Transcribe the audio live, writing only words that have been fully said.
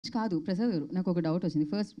కాదు ప్రసాద్ గారు, నాకు ఒక డౌట్ వచ్చింది.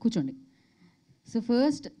 ఫస్ట్ కూర్చోండి. సో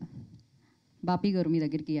ఫస్ట్ బాపీ గారు మీ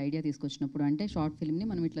దగ్గరికి ఐడియా తీసుకొచ్చినప్పుడు, అంటే షార్ట్ ఫిల్మ్ని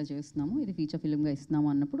మనం ఇట్లా చేస్తున్నాము, ఇది ఫీచర్ ఫిల్మ్గా ఇస్తున్నాము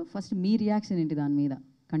అన్నప్పుడు ఫస్ట్ మీ రియాక్షన్ ఏంటి దాని మీద?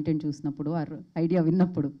 కంటెంట్ చూసినప్పుడు, ఆ ఐడియా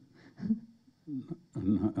విన్నప్పుడు?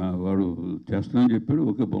 వాడు చేస్తానని చెప్పాడు,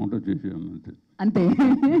 ఓకే బాగుంటుంది చేసాను అంతే. అంతే,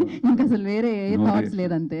 ఇంకా అసలు వేరే ఏ థాట్స్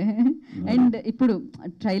లేదంతే. అండ్ ఇప్పుడు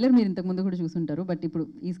ట్రైలర్ మీరు ఇంతకుముందు కూడా చూసుంటారు, బట్ ఇప్పుడు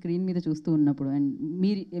ఈ స్క్రీన్ మీద చూస్తూ ఉన్నప్పుడు అండ్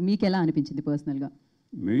మీకు ఎలా అనిపించింది పర్సనల్గా?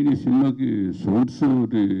 మెయిన్ ఈ సినిమాకి సౌండ్స్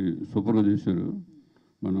సూపర్గా చేశారు.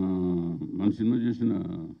 మన సినిమా చేసిన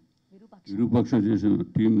విరూపాక్ష చేసిన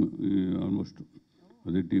టీం ఆల్మోస్ట్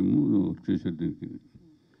అదే టీము వర్క్ చేశారు దీనికి.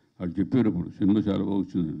 వాళ్ళు చెప్పారు అప్పుడు సినిమా చాలా బాగా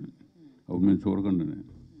వచ్చిందండి. అప్పుడు మేము చూడకుండా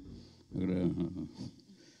అక్కడ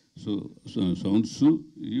సౌండ్స్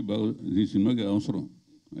ఇవి బాగా ఈ సినిమాకి అవసరం,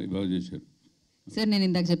 అవి బాగా చేశారు. సార్ నేను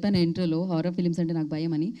ఇందాక చెప్పాను ఇంట్రోలో హారర్ ఫిలిమ్స్ అంటే నాకు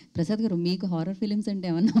భయం అని. ప్రసాద్ గారు, మీకు హారర్ ఫిలిమ్స్ అంటే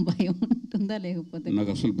ఏమన్నా భయం ఉంటుందా? లేకపోతే?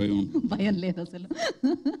 నాకు అసలు భయం లేదు అసలు.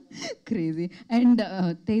 క్రేజీ. అండ్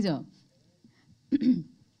తేజ,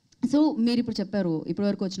 సో మీరు ఇప్పుడు చెప్పారు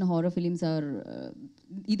ఇప్పటివరకు వచ్చిన హారర్ ఫిలిమ్స్ ఆర్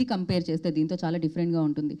ఇది కంపేర్ చేస్తే దీంతో చాలా డిఫరెంట్గా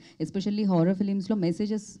ఉంటుంది. ఎస్పెషల్లీ హారర్ ఫిలిమ్స్లో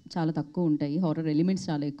మెసేజెస్ చాలా తక్కువ ఉంటాయి, హారర్ ఎలిమెంట్స్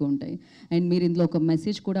చాలా ఎక్కువ ఉంటాయి. అండ్ మీరు ఇందులో ఒక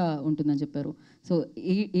మెసేజ్ కూడా ఉంటుందని చెప్పారు. సో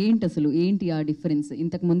ఏంటి ఆ డిఫరెన్స్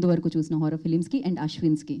ఇంతకు ముందు వరకు చూసిన horror ఫిలిమ్స్కి and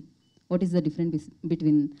అశ్విన్స్కి? What is the difference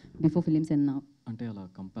between before films and now? అంటే అలా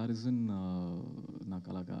కంపారిజన్ నాకు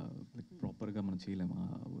అలాగా ప్రాపర్గా మనం చేయలేము,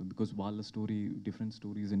 బికాస్ వాళ్ళ different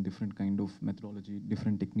stories and different kind of methodology,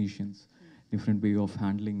 different technicians, different way of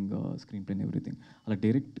handling screen play and everything. అలా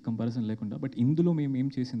డైరెక్ట్ కంపారిజన్ లేకుండా, బట్ ఇందులో మేము ఏం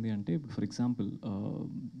చేసింది అంటే, for example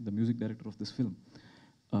the music director of this film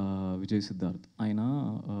Vijay Siddharth, ఆయన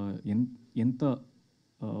ఎంత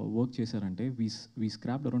వర్క్ చేశారంటే వీ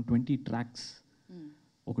స్క్రాప్డ్ అరౌండ్ 20 ట్రాక్స్.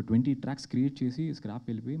 ఒక 20 ట్రాక్స్ క్రియేట్ చేసి స్క్రాప్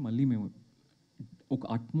వెళ్ళిపోయి మళ్ళీ మేము ఒక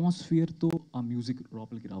అట్మాస్ఫియర్తో ఆ మ్యూజిక్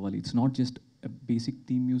లోపలికి రావాలి. It's not just basic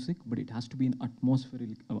theme music, but it has to be an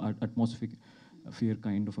atmosphere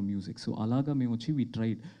kind of a music. So అలాగా మేము వచ్చి we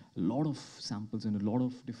tried lot of samples and lot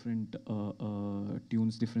of different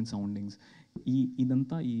tunes, different soundings.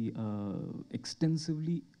 ఇదంతా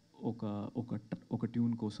extensively ఒక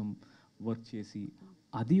tune కోసం work చేసి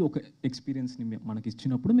అది ఒక ఎక్స్పీరియన్స్ని మనకి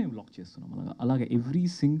ఇచ్చినప్పుడు మేము లాక్ చేస్తున్నాం. అలాగే every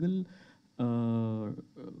single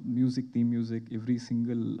music, theme music, every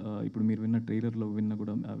single ఇప్పుడు మీరు విన్న ట్రైలర్లో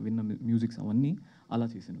విన్న మ్యూజిక్స్ అవన్నీ అలా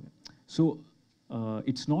చేసినవి. So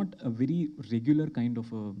it's not a very regular kind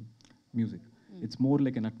of music, it's more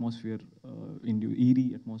like an atmosphere, ఈరీ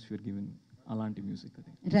atmosphere given, అలాంటి మ్యూజిక్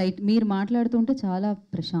అది. రైట్, మీరు మాట్లాడుతుంటే చాలా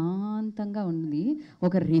ప్రశాంతంగా ఉంది,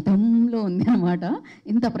 ఒక రిథంలో ఉంది అనమాట.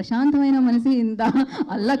 ఇంత ప్రశాంతమైన మనిషి ఇంత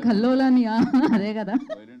అల్లకల్లోలాని, అదే కదా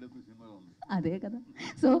అదే కదా.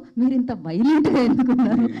 సో మీరు ఇంత వైలెంట్గా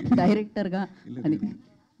ఎందుకున్నారు డైరెక్టర్గా అని?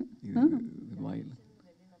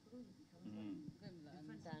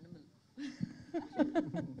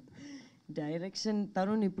 డైరెక్షన్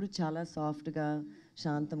తరుణ్ ఇప్పుడు చాలా సాఫ్ట్గా,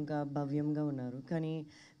 శాంతంగా, భవ్యంగా ఉన్నారు. కానీ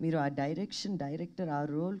మీరు ఆ డైరెక్టర్ ఆ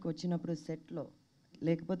రోల్కి వచ్చినప్పుడు సెట్లో,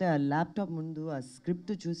 లేకపోతే ఆ ల్యాప్టాప్ ముందు ఆ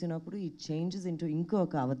స్క్రిప్ట్ చూసినప్పుడు ఈ చేంజెస్ ఇంటూ ఇంకో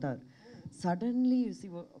ఒక అవతార్ సడన్లీ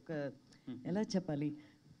ఒక ఎలా చెప్పాలి,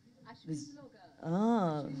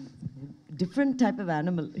 different type of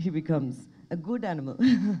animal he becomes a good animal.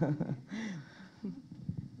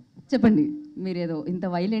 చెప్పండి, మీరేదో ఇంత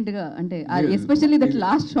వైలెంట్గా అంటే ఎస్పెషల్లీ దట్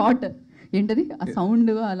లాస్ట్ షాట్ ఏంటది, ఆ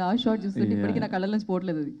సౌండ్, ఆ లాస్ట్ షాట్ చూస్తుంటే ఇప్పటికీ నా కళ్ళ నుంచి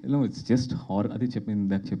పోవట్లేదు అది. ఇట్స్ జస్ట్ హారర్, అది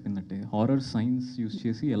చెప్పిందంటే హారర్ సైన్స్ యూస్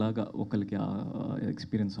చేసి ఎలాగా ఒకరికి ఆ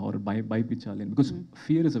experience horror భయపించాలి, because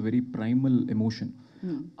fear is a very primal emotion.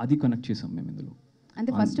 అది కనెక్ట్ చేసాం మేము ఇందులో.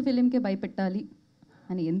 అంటే ఫస్ట్ ఫిలింకే భయపెట్టాలి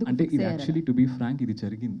అని ఎందుకు? అంటే ఇది యాక్చువల్లీ టు బీ ఫ్రాంక్ ఇది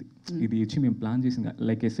జరిగింది. ఇది వచ్చి మేము ప్లాన్ చేసింది.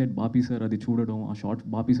 Like I said, Bapi sir అది చూడడం, ఆ షార్ట్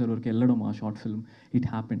బాపీ సార్ వరకు వెళ్ళడం, ఆ short film it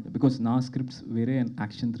happened because నా స్క్రిప్ట్స్ వేరే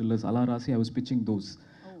యాక్షన్ థ్రిల్లర్స్ అలా రాసి I was pitching those.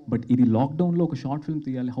 But ఇది లాక్డౌన్లో ఒక షార్ట్ ఫిల్మ్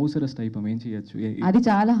తీయాలి, హౌస్ అరెస్ట్ అయిపోయాం, ఏం చేయొచ్చు. అది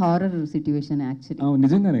చాలా హారర్ సిచ్యువేషన్ యాక్చువల్లీ.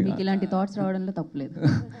 నిజంగానే ఇలాంటి థాట్స్ రావడంలో తప్పలేదు.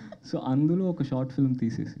 సో అందులో ఒక షార్ట్ ఫిల్మ్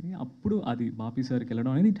తీసేసి అప్పుడు అది బాపీ సార్కి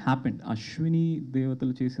వెళ్ళడం అనేది ఇట్ హ్యాపెండ్. అశ్విని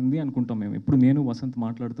దేవతలు చేసింది అనుకుంటాం మేము. ఇప్పుడు నేను వసంత్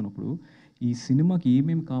మాట్లాడుతున్నప్పుడు ఈ సినిమాకి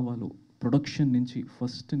ఏమేమి కావాలో ప్రొడక్షన్ నుంచి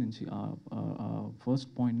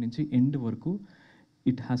ఫస్ట్ పాయింట్ నుంచి ఎండ్ వరకు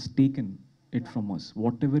it has taken it from us,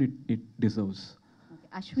 what ever it deserves.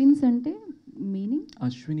 Ashwins అంటే మీనింగ్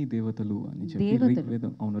అశ్విని దేవతలు అని చెప్పి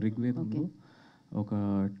ఋగ్వేదం, అవును ఋగ్వేదంలో ఒక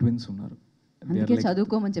ట్విన్స్ ఉన్నారు. అందుకే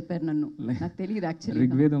చదువుకోమని చెప్పారు నన్ను, నాకు తెలియదు యాక్చువల్లీ.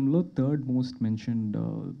 ఋగ్వేదంలో థర్డ్ మోస్ట్ మెన్షన్డ్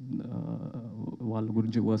వాళ్ళ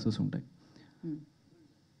గురించి వర్సెస్ ఉంటాయి.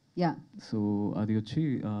 సో అది వచ్చి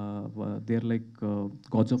they are like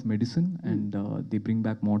God's of medicine and they bring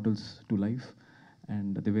back మార్టల్స్ to life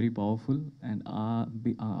and the very powerful and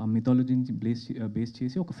ఆ మిథాలజీని బేస్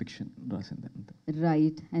చేసి ఒక ఫిక్షన్ రాసింది అంతే.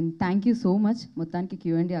 Right, and thank you so much. మొత్తానికి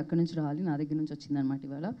Q&A అక్కడి నుంచి రావాలి, నా దగ్గర నుంచి వచ్చిందనమాట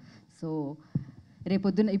ఇవాళ. సో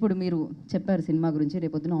రేపొద్దున ఇప్పుడు మీరు చెప్పారు సినిమా గురించి,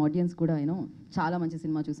 రేపొద్దున ఆడియన్స్ కూడా చాలా మంచి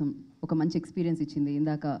సినిమా చూసాం, ఒక మంచి ఎక్స్పీరియన్స్ ఇచ్చింది.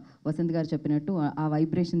 ఇందాక వసంత్ గారు చెప్పినట్టు ఆ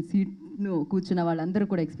వైబ్రేషన్ సీట్ను కూర్చున్న వాళ్ళందరూ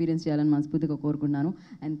కూడా ఎక్స్పీరియన్స్ చేయాలని మనస్ఫూర్తిగా కోరుకున్నాను.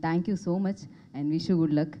 And thank you so much and wish you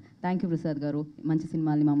good luck. Thank you Prasad గారు, మంచి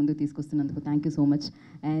సినిమాల్ని మా ముందుకు తీసుకొస్తున్నందుకు thank you so much.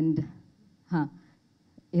 And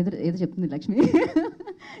ఏదో చెప్తుంది లక్ష్మి.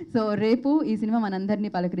 సో రేపు ఈ సినిమా మనందరినీ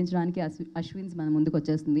పలకరించడానికి అశ్విన్స్ మన ముందుకు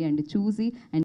వచ్చేస్తుంది. అండ్ చూసి అండ్